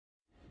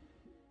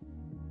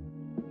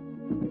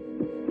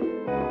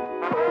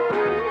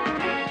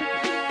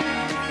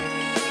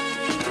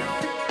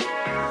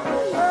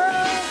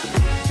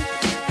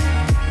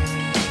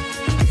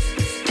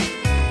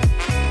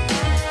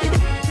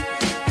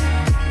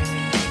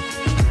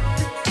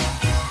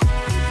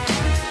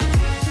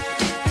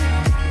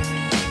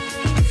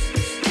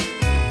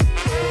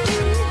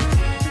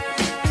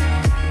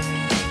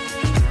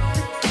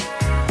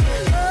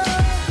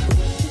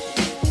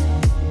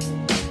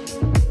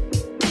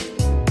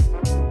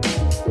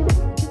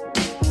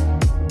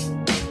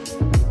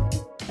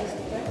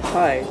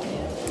Hi.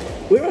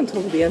 We're on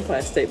top of the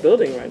Empire State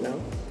Building right now.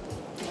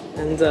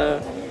 And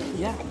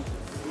yeah.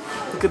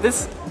 Look at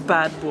this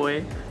bad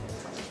boy.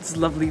 This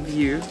lovely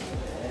view.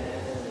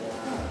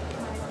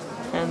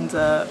 And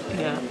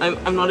yeah,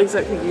 I'm not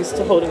exactly used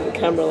to holding the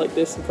camera like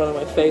this in front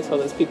of my face while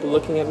there's people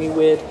looking at me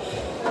weird.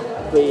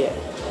 But yeah,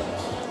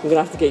 I'm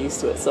gonna have to get used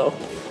to it, so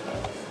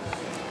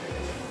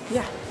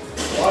yeah.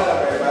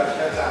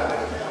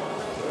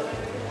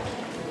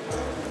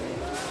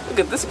 Look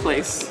at this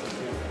place.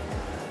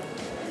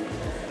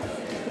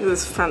 Look at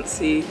this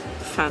fancy,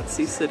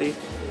 fancy city.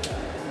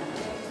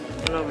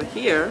 And over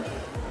here,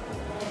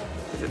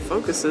 if it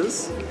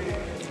focuses,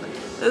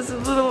 there's a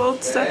little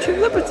old Statue of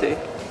Liberty.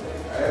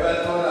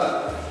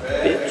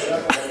 Bitch.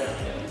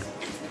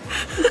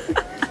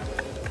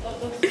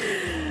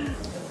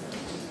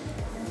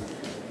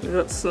 We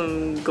got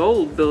some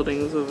gold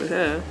buildings over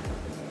here.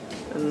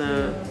 And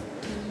I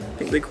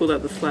think they call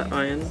that the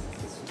Flatiron.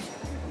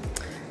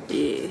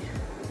 Yeah.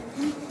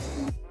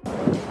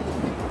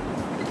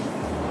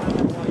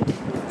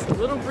 It's a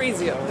little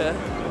breezy up here.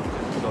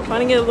 I'm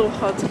finding it a little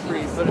hard to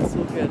breathe, but it's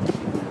all good.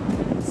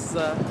 It's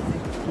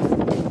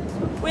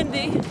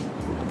windy.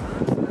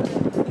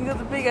 You got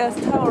the big ass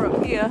tower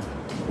up here.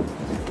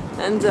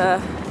 And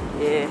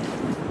yeah.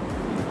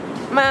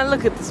 Man,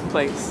 look at this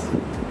place.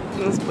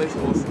 This place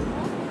is awesome.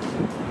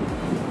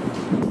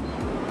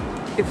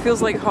 It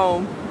feels like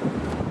home.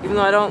 Even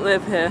though I don't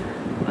live here.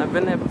 I've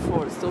been here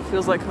before, it still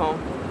feels like home.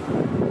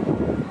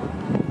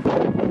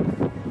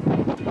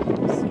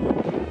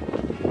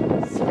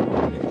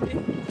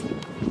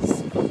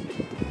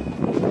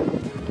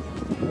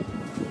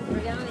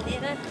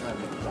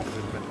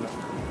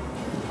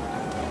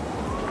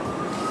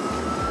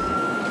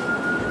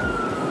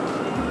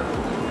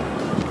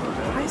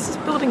 Why is this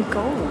building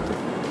gold?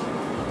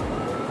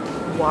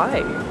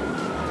 Why?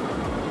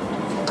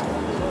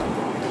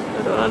 I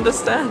don't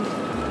understand.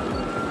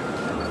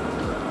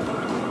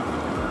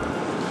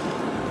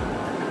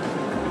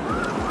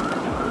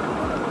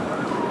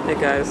 Hey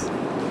guys,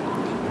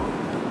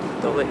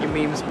 don't let your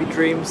memes be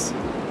dreams.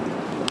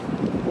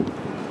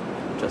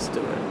 Just do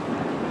it.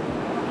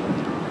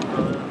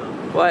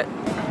 What?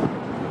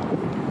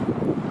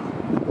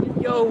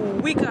 Yo,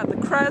 we got the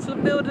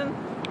Chrysler Building.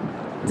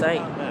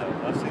 Dang.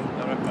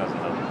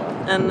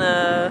 And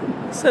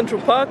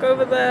Central Park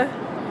over there.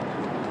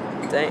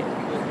 Dang.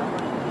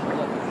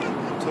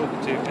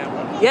 Talking to you,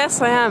 camera?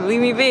 Yes, I am. Leave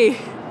me be.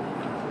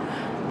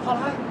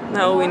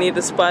 Now we need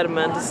a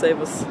Spider-Man to save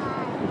us.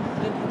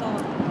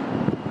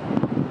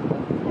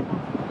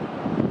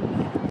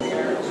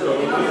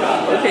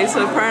 Okay,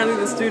 so apparently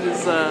this dude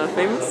is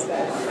famous,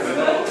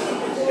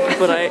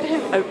 but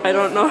I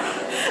don't know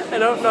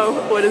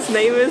what his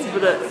name is,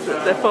 but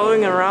they're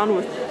following him around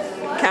with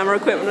camera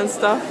equipment and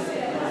stuff.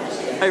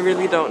 I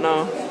really don't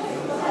know.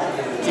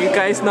 Do you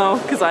guys know?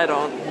 Because I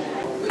don't.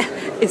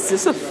 Is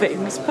this a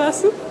famous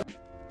person?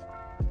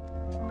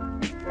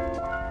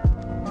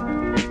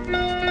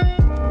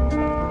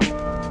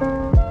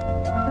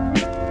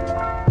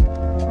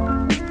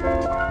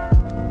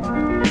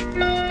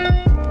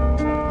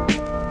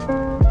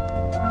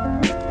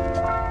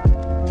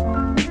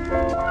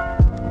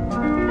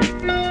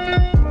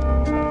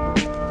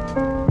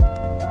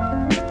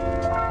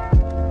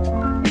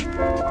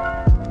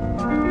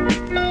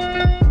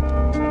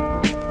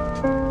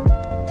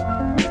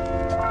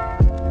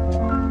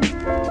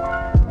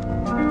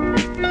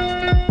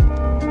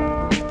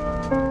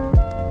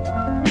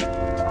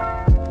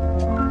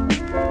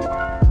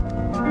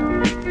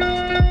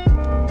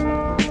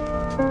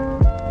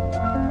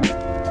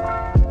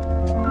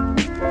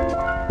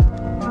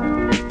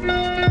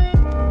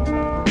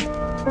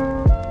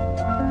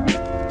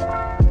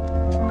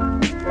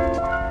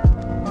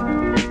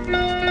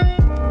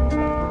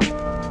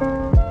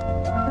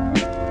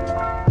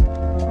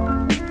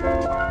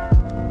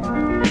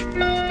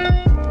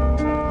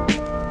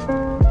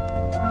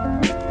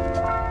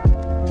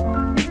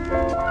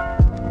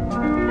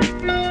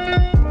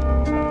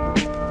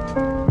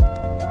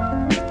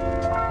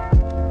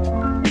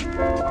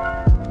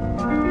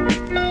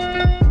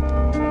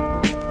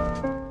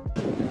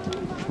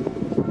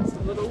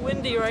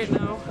 Right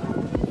now.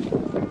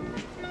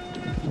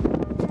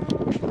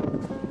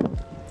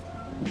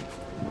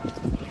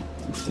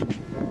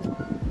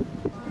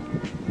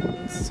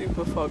 It's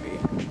super foggy.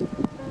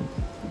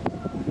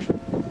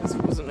 This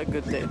wasn't a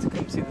good day to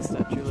come see the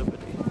Statue of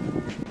Liberty.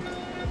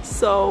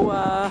 So,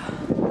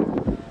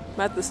 I'm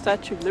at the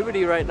Statue of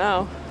Liberty right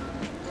now.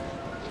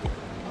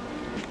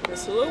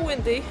 It's a little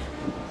windy,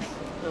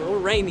 a little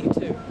rainy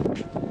too,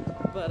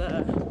 but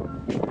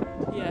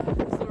yeah,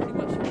 there's not really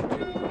much you can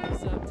do when you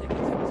reserve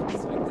tickets for a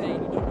specific day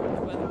and you don't know what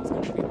the weather was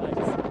going to be like.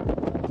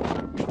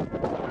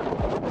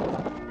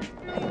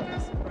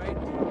 Right?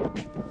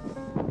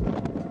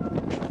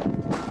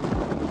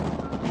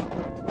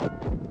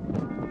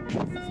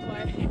 This is why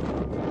if you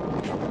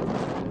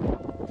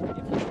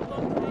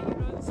belong here, you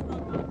know the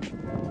struggle.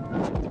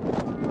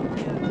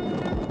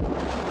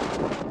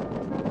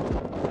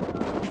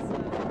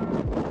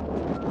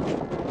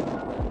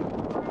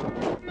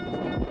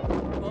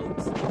 Boat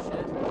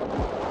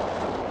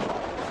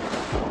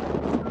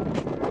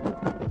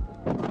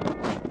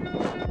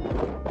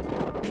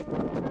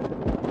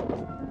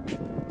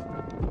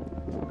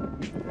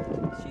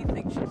She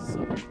thinks she's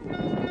so cool.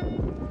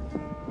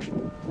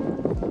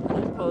 And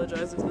I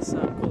apologize if the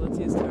sound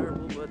quality is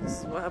terrible, but this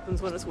is what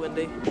happens when it's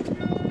windy.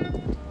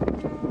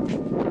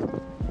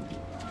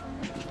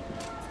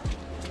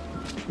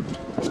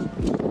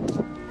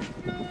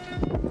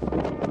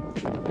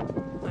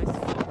 Nice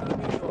fog in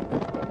New York.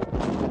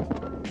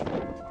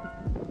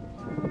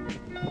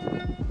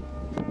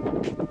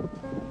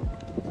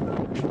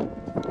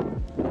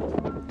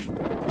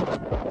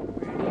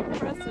 Pretty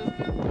impressive.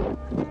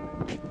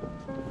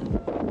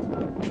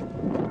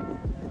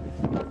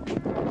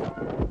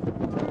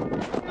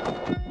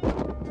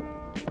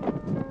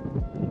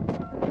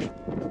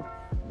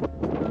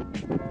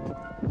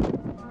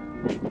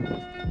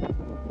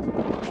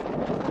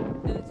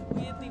 And it's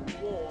weirdly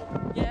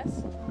warm.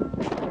 Yes?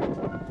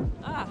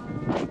 Ah,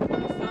 we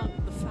found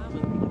the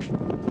famine.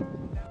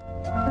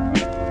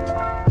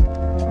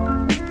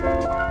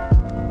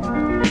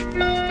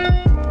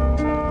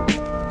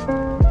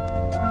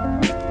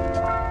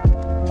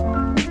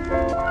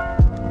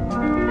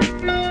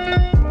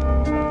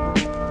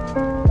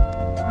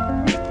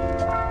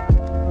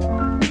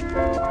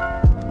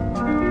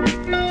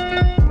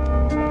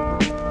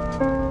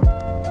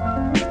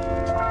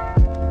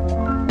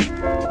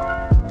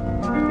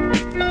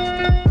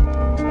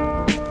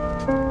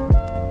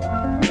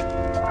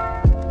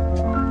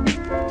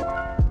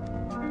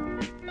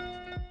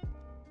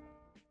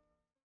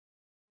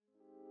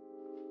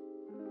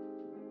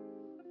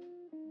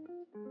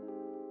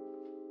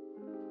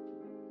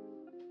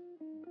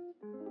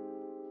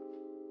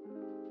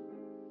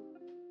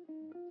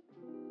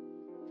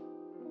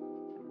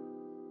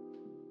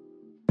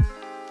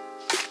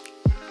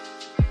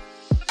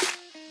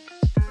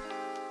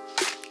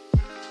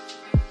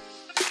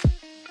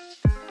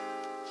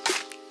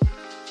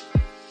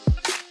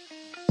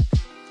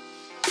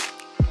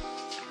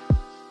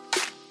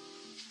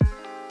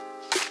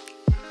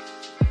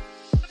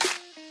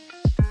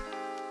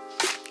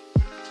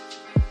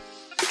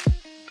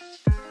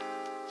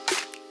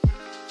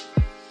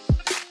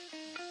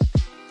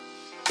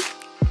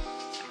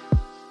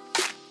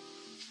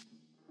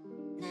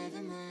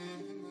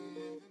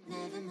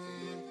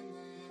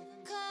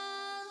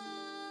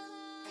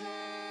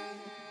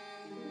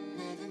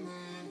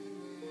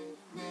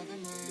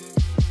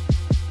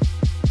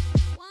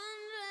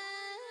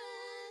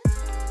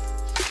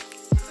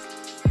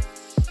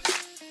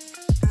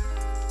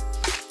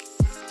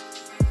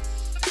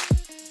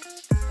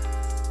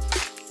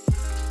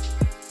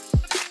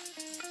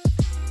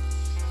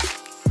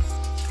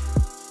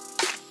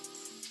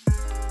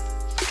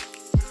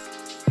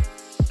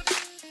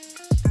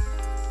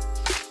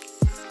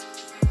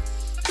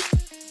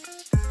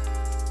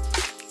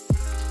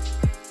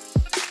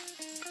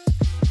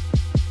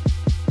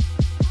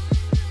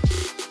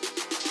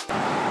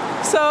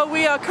 So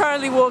we are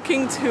currently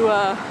walking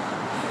to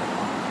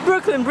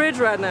Brooklyn Bridge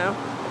right now,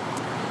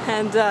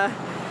 and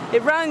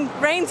it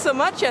rained so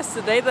much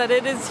yesterday that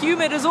it is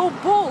humid as all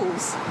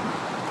balls,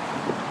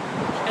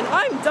 and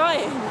I'm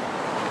dying.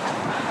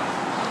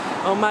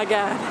 Oh my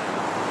god.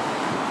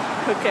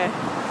 Okay.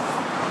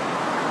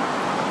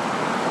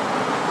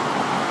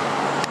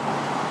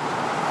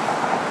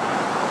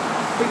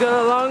 We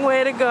got a long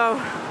way to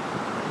go.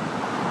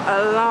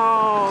 A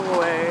long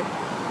way.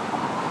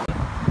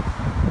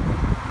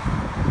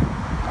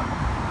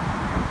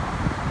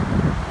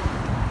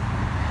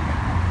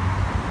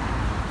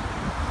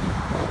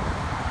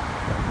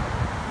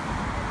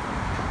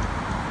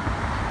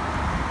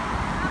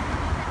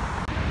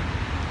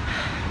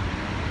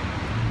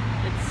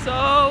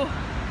 So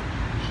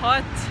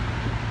hot.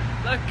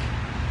 Look.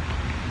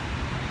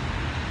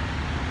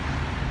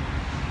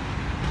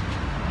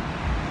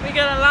 We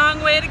got a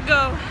long way to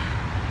go.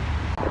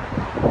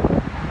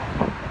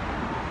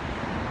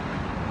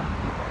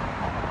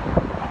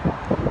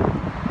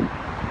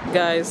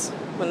 Guys,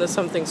 when there's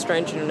something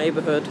strange in your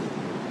neighborhood,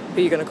 who are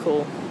you gonna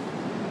call?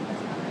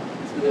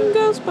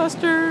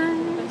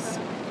 Ghostbusters!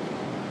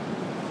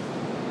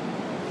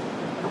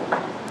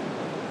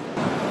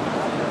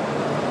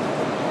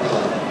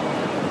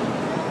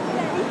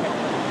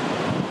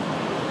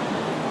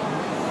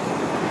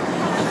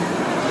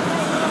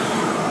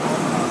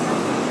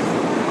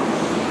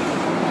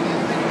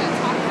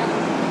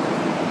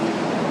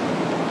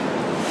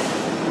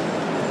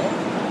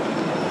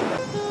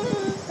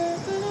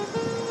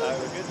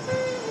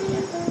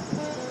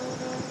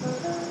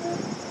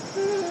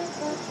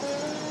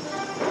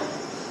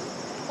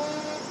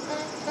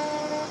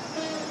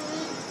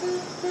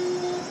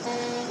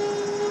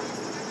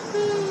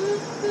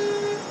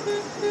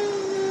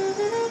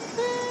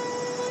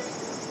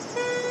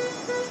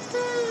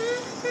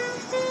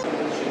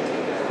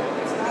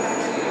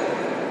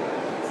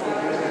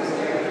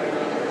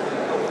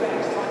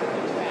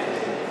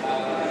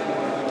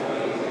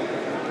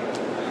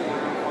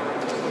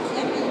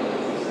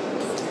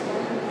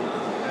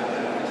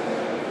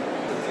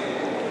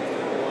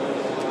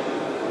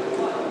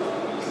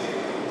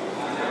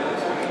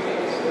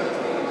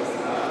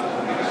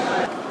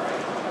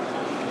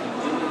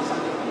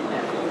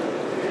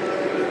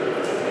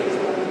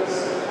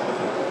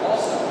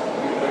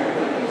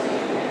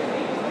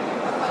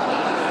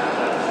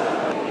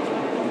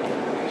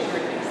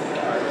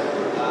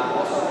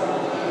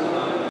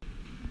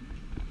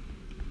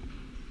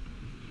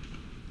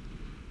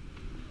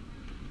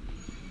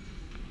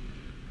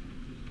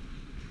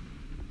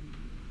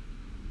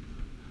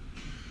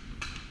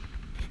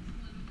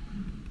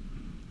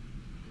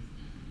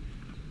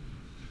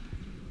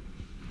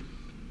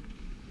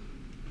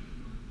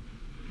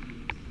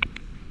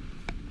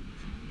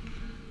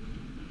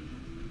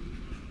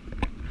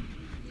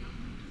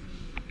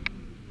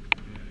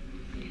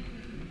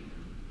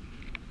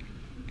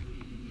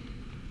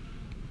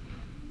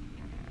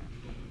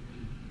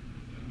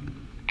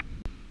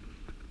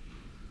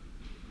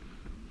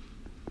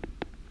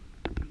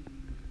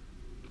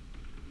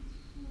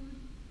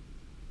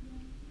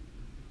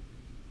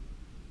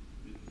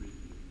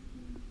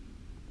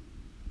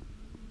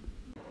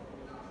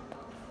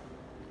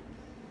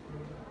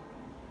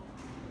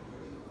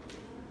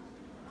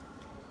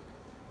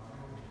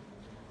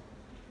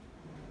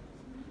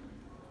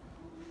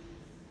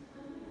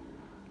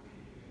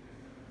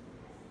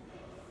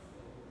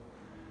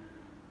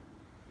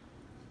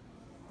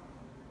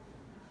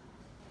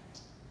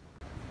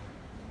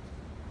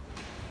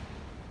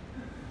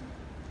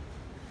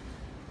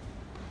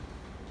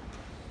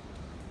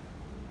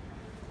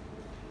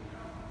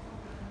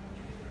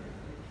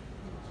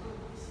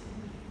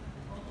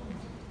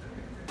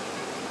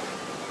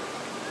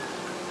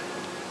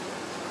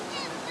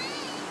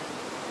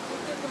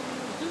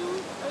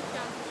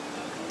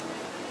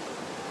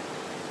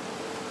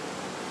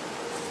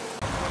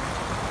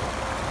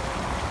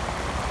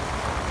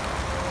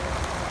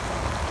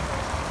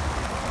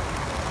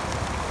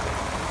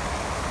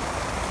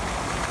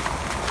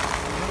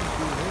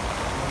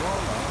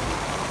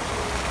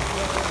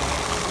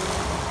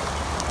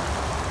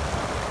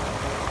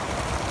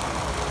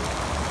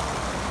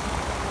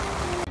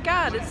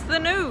 God, it's the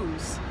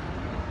news.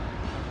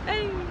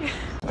 Hey,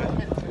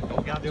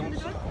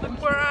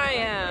 look where I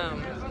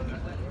am.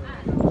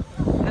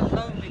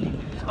 Hello,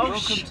 Oh,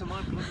 welcome to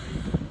my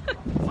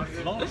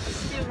vlog.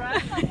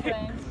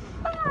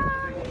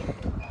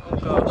 Oh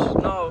gosh,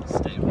 no.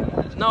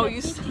 No,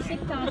 you.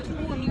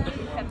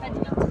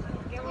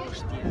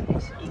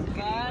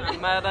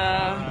 I'm at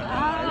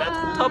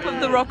top of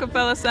the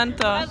Rockefeller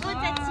Center.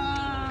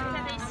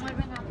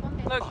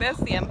 Look, there's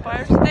the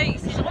Empire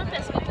State.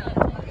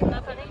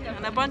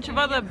 And a bunch of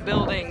other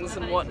buildings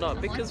and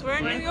whatnot because we're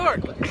in New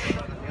York.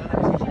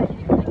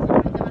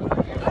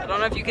 I don't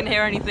know if you can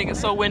hear anything, it's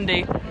so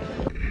windy.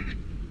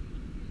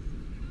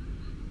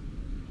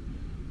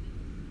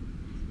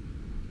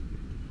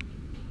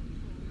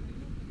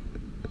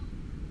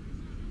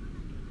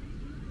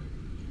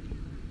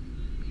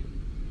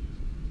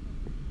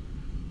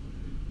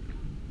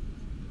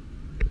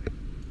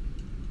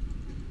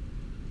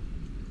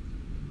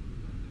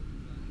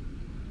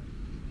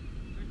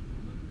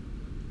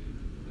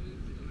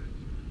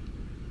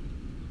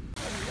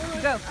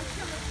 Go.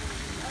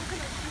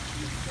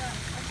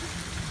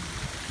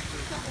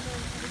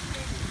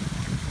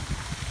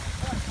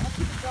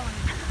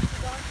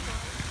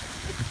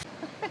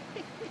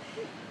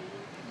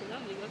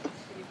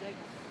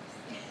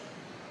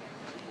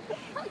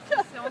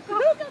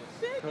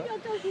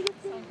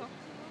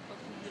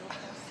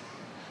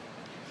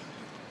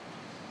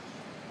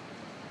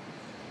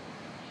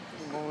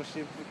 Mon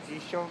ces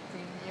petits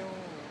champignons.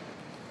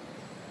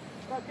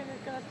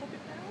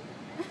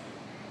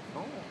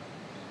 Non.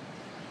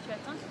 Tu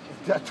attends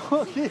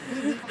T'attends qu'il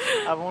finisse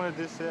avant le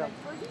dessert.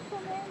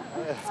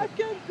 I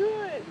can't do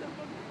it.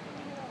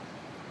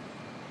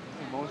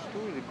 Il mange tout,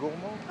 il est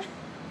gourmand.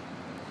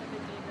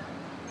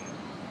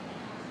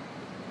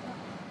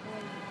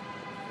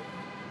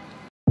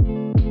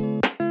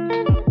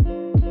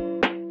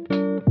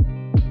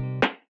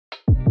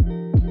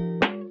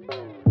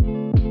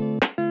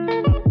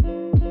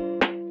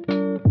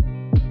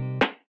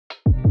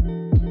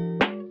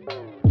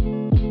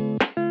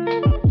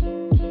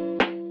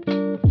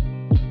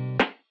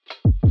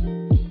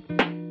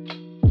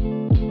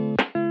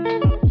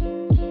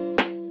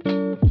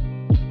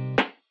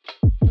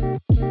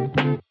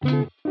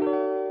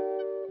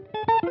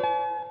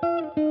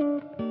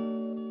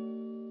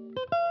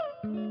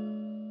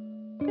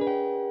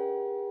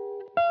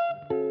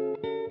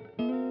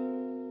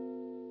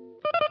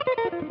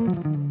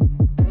 Thank you.